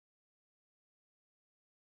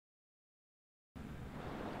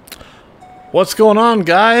What's going on,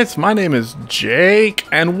 guys? My name is Jake,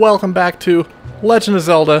 and welcome back to Legend of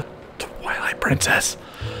Zelda Twilight Princess.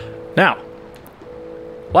 Now,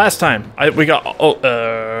 last time we got all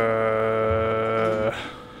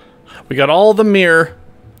the mirror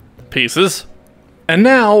pieces, and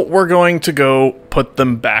now we're going to go put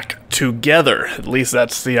them back together. At least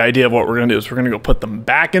that's the idea of what we're going to do, is we're going to go put them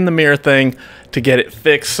back in the mirror thing to get it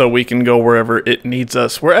fixed so we can go wherever it needs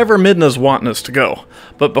us, wherever Midna's wanting us to go.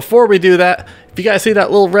 But before we do that, if you guys see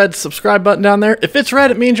that little red subscribe button down there, if it's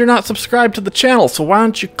red, it means you're not subscribed to the channel. So why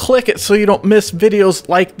don't you click it so you don't miss videos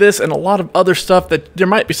like this and a lot of other stuff that there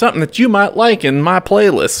might be something that you might like in my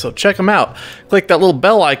playlist. So check them out. Click that little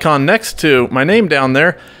bell icon next to my name down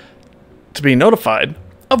there to be notified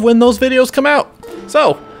of when those videos come out.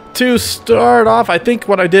 So, to start off, I think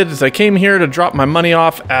what I did is I came here to drop my money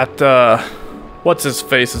off at,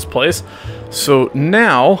 what's-his-face's place. So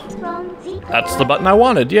now, that's the button I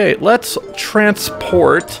wanted. Yay. Let's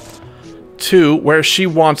transport to where she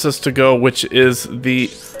wants us to go, which is the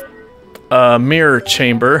mirror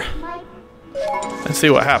chamber, and see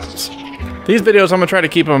what happens. These videos, I'm going to try to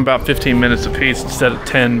keep them about 15 minutes apiece instead of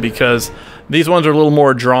 10, because these ones are a little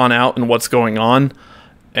more drawn out in what's going on,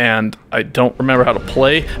 and I don't remember how to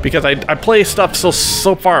play, because I play stuff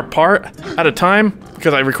so far apart at a time,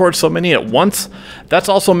 because I record so many at once. That's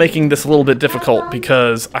also making this a little bit difficult,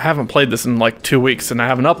 because I haven't played this in like 2 weeks, and I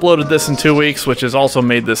haven't uploaded this in 2 weeks, which has also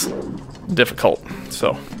made this difficult.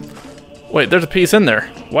 So, wait, there's a piece in there.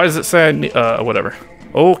 Why does it say I need, whatever.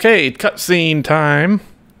 Okay, cutscene time.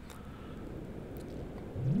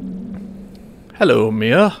 Hello,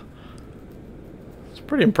 Mia. It's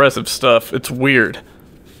pretty impressive stuff. It's weird.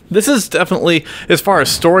 This is definitely, as far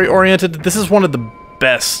as story-oriented, this is one of the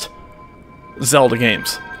best Zelda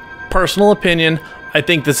games. Personal opinion, I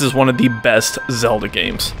think this is one of the best Zelda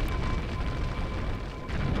games.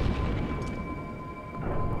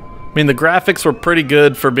 I mean, the graphics were pretty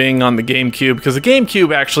good for being on the GameCube, because the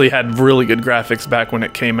GameCube actually had really good graphics back when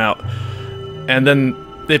it came out. And then,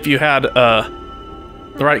 if you had the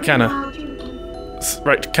right kind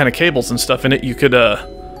of cables and stuff in it, you could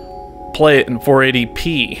play it in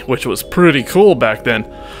 480p, which was pretty cool back then.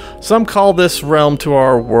 Some call this realm to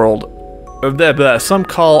our world. Some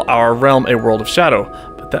call our realm a world of shadow,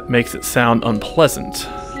 but that makes it sound unpleasant.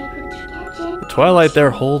 The twilight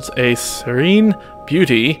there holds a serene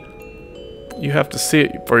beauty. You have to see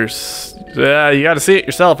it for you got to see it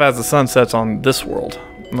yourself as the sun sets on this world.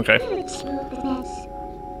 Okay.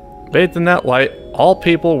 Bathed in that light, all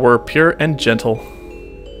people were pure and gentle.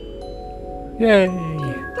 Yay!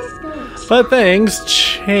 But things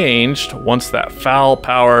changed once that foul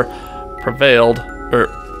power prevailed,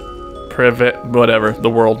 whatever, the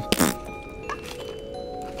world.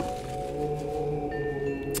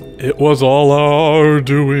 It was all our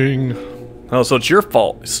doing. Oh, so it's your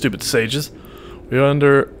fault, stupid sages. We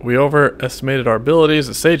overestimated our abilities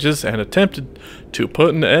as sages and attempted to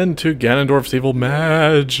put an end to Ganondorf's evil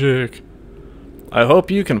magic. I hope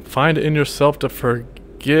you can find it in yourself to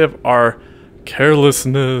forgive our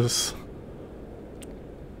carelessness.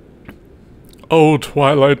 Oh,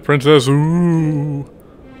 Twilight Princess, ooh.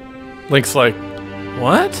 Link's like,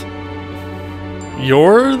 what?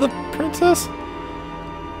 You're the princess?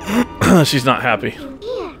 She's not happy.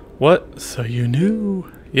 What? So you knew?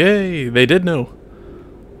 Yay, they did know.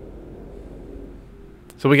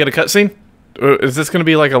 So we get a cutscene? Is this going to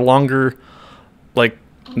be like a longer, like,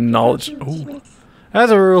 knowledge? Ooh. As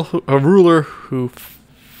a ruler who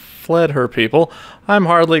fled her people, I'm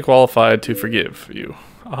hardly qualified to forgive you.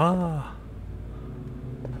 Ah.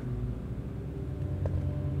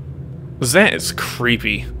 That is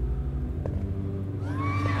creepy.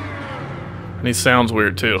 And he sounds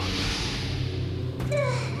weird too.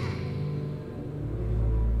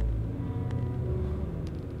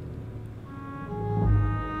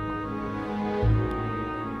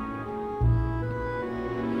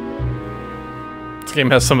 This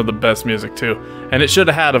game has some of the best music too. And it should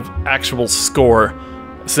have had an actual score,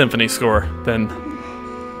 a symphony score, than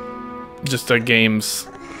just a game's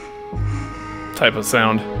type of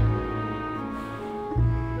sound.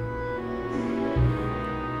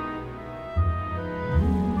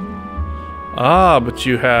 Ah, but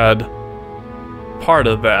you had part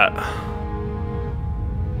of that.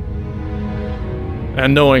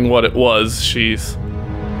 And knowing what it was, she's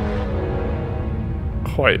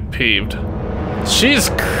quite peeved.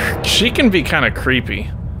 She can be kind of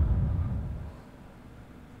creepy.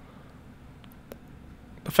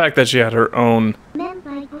 The fact that she had her own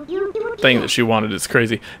thing that she wanted is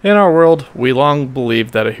crazy. In our world, we long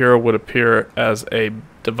believed that a hero would appear as a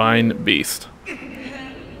divine beast.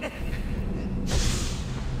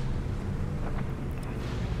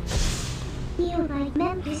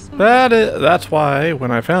 That's why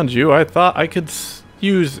when I found you, I thought I could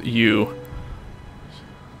use you.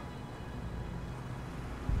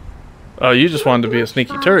 Oh, you just wanted to be a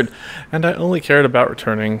sneaky turd, and I only cared about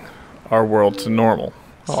returning our world to normal.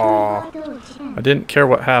 Aww. I didn't care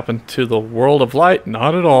what happened to the world of light,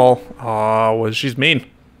 not at all. Aw, well, she's mean.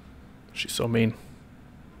 She's so mean.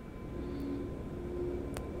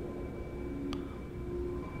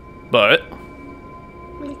 But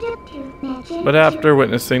after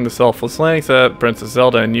witnessing the selfless lengths that Princess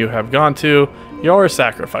Zelda and you have gone to, your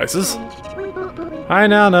sacrifices, I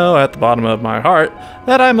now know at the bottom of my heart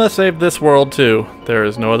that I must save this world too. There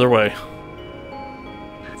is no other way.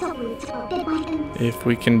 If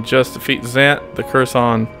we can just defeat Zant, the curse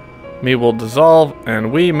on me will dissolve,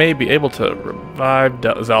 and we may be able to revive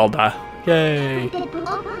Zelda. Yay!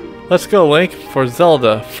 Let's go, Link, for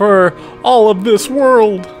Zelda, for all of this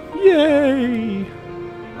world! Yay!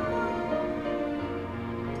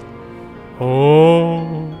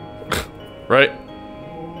 Oh... right?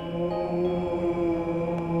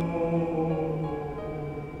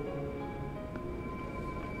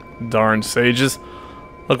 Darn sages.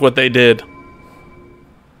 Look what they did.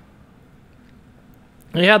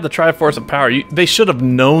 They had the Triforce of Power. They should have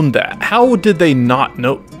known that. How did they not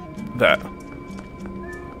know that?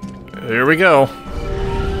 Here we go.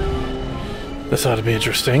 This ought to be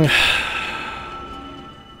interesting.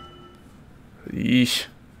 Yeesh.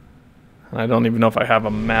 I don't even know if I have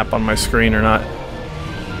a map on my screen or not.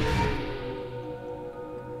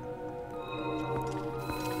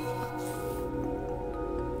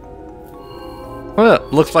 Well,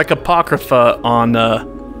 looks like Apocrypha on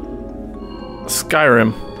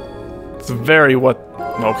Skyrim. It's very what...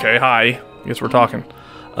 Okay, hi. Guess we're talking.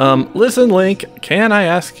 Listen, Link, can I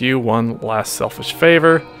ask you one last selfish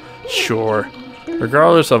favor? Sure.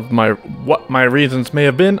 Regardless of what my reasons may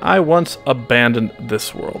have been, I once abandoned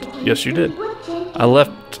this world. Yes, you did. I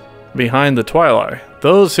left behind the Twilight.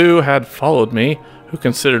 Those who had followed me, who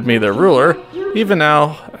considered me their ruler, even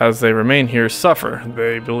now, as they remain here, suffer.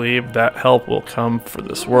 They believe that help will come for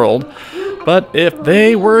this world. But if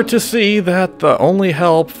they were to see that the only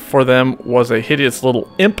help for them was a hideous little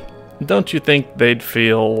imp, don't you think they'd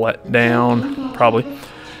feel let down? Probably.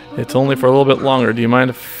 It's only for a little bit longer. Do you mind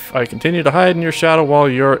if I continue to hide in your shadow while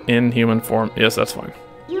you're in human form? Yes, that's fine.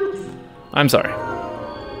 I'm sorry.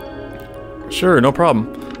 Sure, no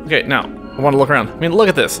problem. Okay, now, I want to look around. I mean, look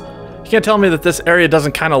at this. You can't tell me that this area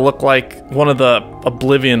doesn't kind of look like one of the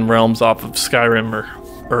Oblivion realms off of Skyrim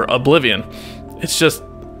or Oblivion. It's just,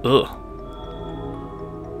 ugh.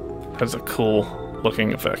 That's a cool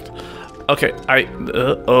looking effect. Okay,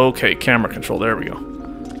 okay, camera control, there we go.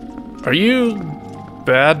 Are you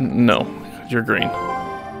bad? No, you're green.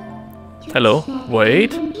 Hello,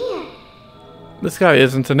 wait. This guy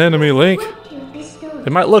isn't an enemy, Link. They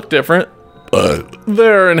might look different, but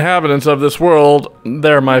they're inhabitants of this world.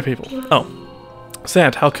 They're my people. Oh,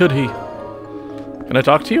 Sant, how could he? Can I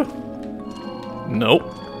talk to you? Nope.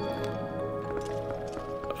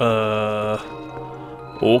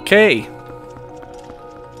 Okay.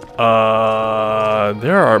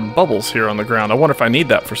 There are bubbles here on the ground. I wonder if I need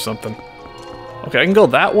that for something. Okay, I can go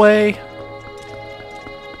that way.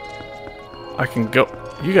 I can go...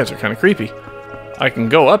 You guys are kind of creepy. I can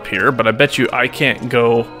go up here, but I bet you I can't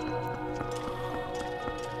go...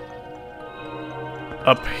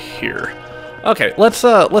 up here. Okay, let's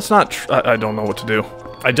not... I don't know what to do.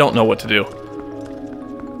 I don't know what to do.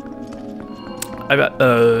 I bet,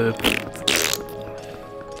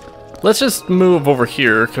 let's just move over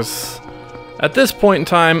here, because at this point in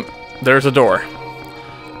time, there's a door.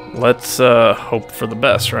 Let's hope for the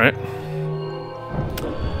best, right?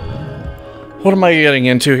 What am I getting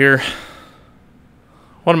into here?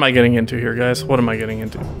 What am I getting into here, guys? What am I getting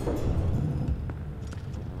into?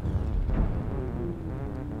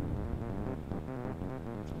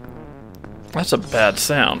 That's a bad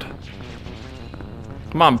sound.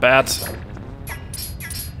 Come on, bats.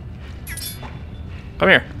 Come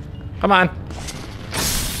here. Come on.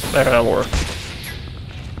 There, that'll work.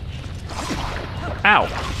 Ow.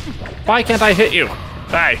 Why can't I hit you?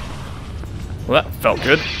 Die. Well, that felt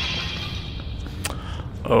good.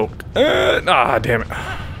 Oh. Damn it.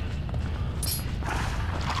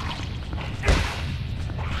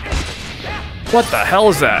 What the hell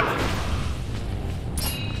is that?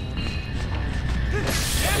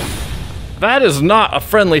 That is not a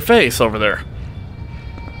friendly face over there.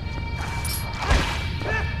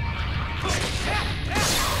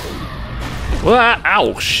 Well,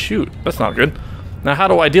 ow, shoot. That's not good. Now, how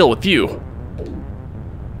do I deal with you?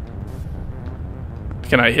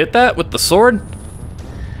 Can I hit that with the sword?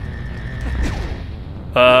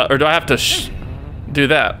 Or do I have to do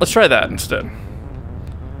that. Let's try that instead.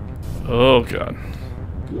 Oh god.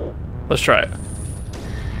 Let's try it.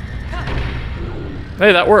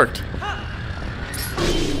 Hey, that worked.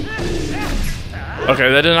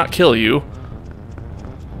 Okay, that did not kill you.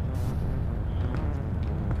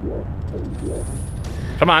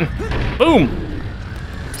 Come on. Boom!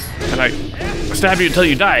 And I stab you until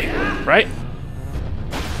you die, right?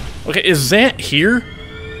 Okay, is Zant here?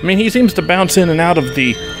 I mean, he seems to bounce in and out of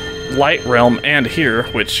the light realm and here,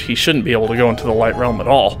 which he shouldn't be able to go into the light realm at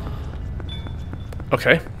all.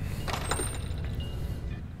 Okay.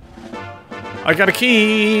 I got a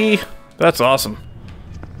key! That's awesome.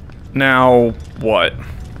 Now, what?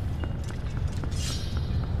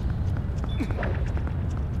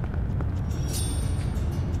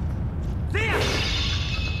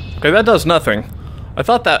 Okay, that does nothing. I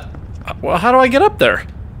thought that... Well, how do I get up there?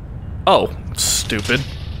 Oh, stupid.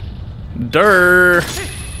 Durr!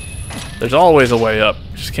 There's always a way up.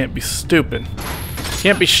 You just can't be stupid.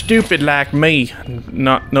 Can't be stupid like me.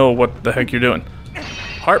 Not know what the heck you're doing.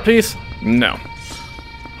 Heart piece? No.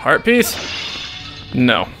 Heart piece?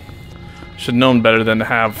 No. Should have known better than to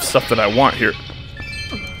have stuff that I want here.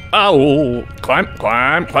 Oh! Climb,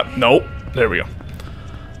 climb, climb. Nope. There we go.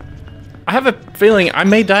 I have a feeling I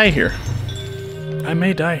may die here. I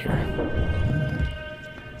may die here.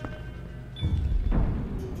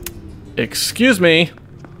 Excuse me.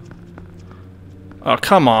 Oh,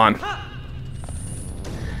 come on.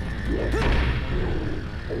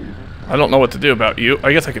 I don't know what to do about you.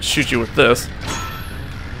 I guess I could shoot you with this.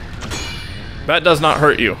 That does not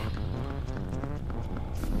hurt you.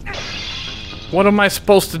 What am I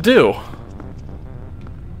supposed to do?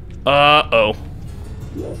 Uh-oh.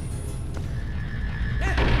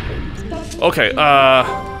 Okay,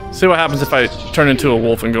 see what happens if I turn into a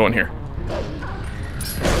wolf and go in here.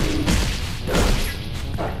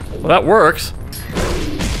 Well, that works.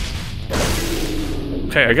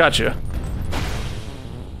 Okay, I got you.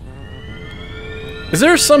 Is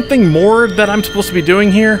there something more that I'm supposed to be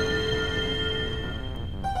doing here?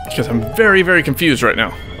 Because I'm very, very confused right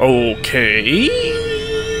now. Okay.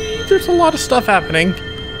 There's a lot of stuff happening.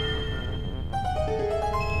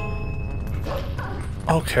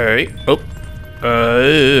 Okay. Oh.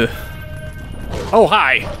 Oh,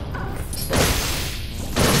 hi.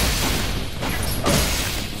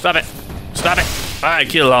 Stop it. Stop it. I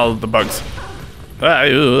kill all the bugs.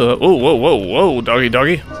 Oh, whoa, whoa, whoa, doggy,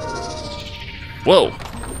 doggy. Whoa.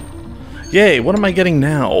 Yay, what am I getting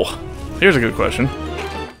now? Here's a good question.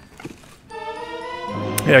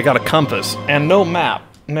 Yeah, I got a compass and no map.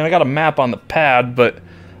 I mean, I got a map on the pad, but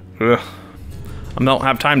I don't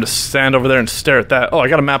have time to stand over there and stare at that. Oh, I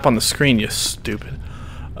got a map on the screen, you stupid.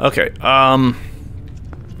 Okay, I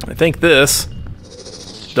think this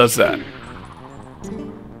does that.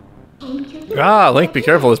 Ah, Link, be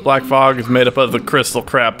careful. This black fog is made up of the crystal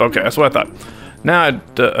crap. Okay, that's what I thought. Now,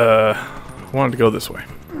 I wanted to go this way.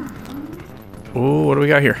 Ooh, what do we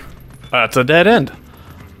got here? It's a dead end.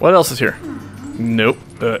 What else is here? Nope.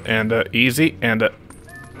 Easy, and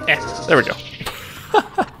there we go.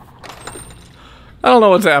 I don't know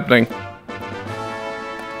what's happening.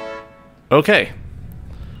 Okay.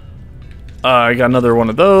 I got another one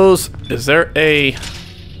of those. Is there a...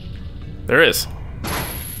 There is.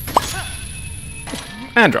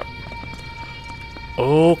 And drop.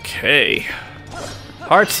 Okay.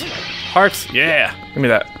 Hearts. Hearts. Yeah. Give me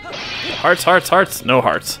that. Hearts, hearts, hearts. No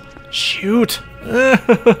hearts. Shoot.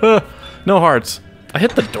 No hearts. I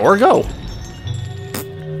hit the door go.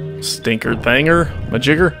 Stinker thanger.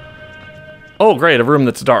 Majigger. Oh, great. A room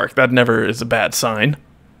that's dark. That never is a bad sign.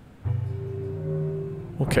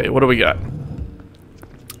 Okay, what do we got?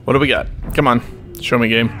 What do we got? Come on. Show me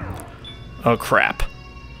game. Oh, crap.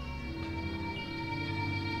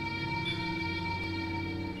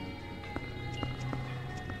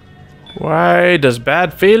 Why does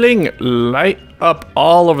bad feeling light up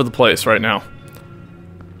all over the place right now?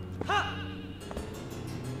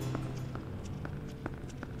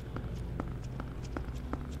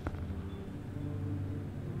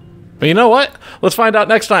 But you know what? Let's find out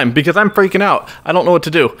next time, because I'm freaking out. I don't know what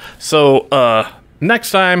to do. So,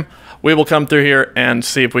 next time, we will come through here and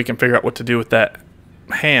see if we can figure out what to do with that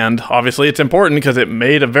hand. Obviously, it's important because it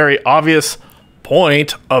made a very obvious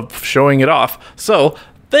point of showing it off. So,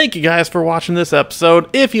 thank you guys for watching this episode.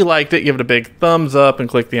 If you liked it, give it a big thumbs up and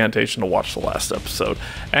click the annotation to watch the last episode.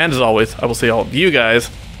 And as always, I will see all of you guys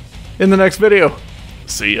in the next video.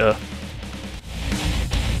 See ya.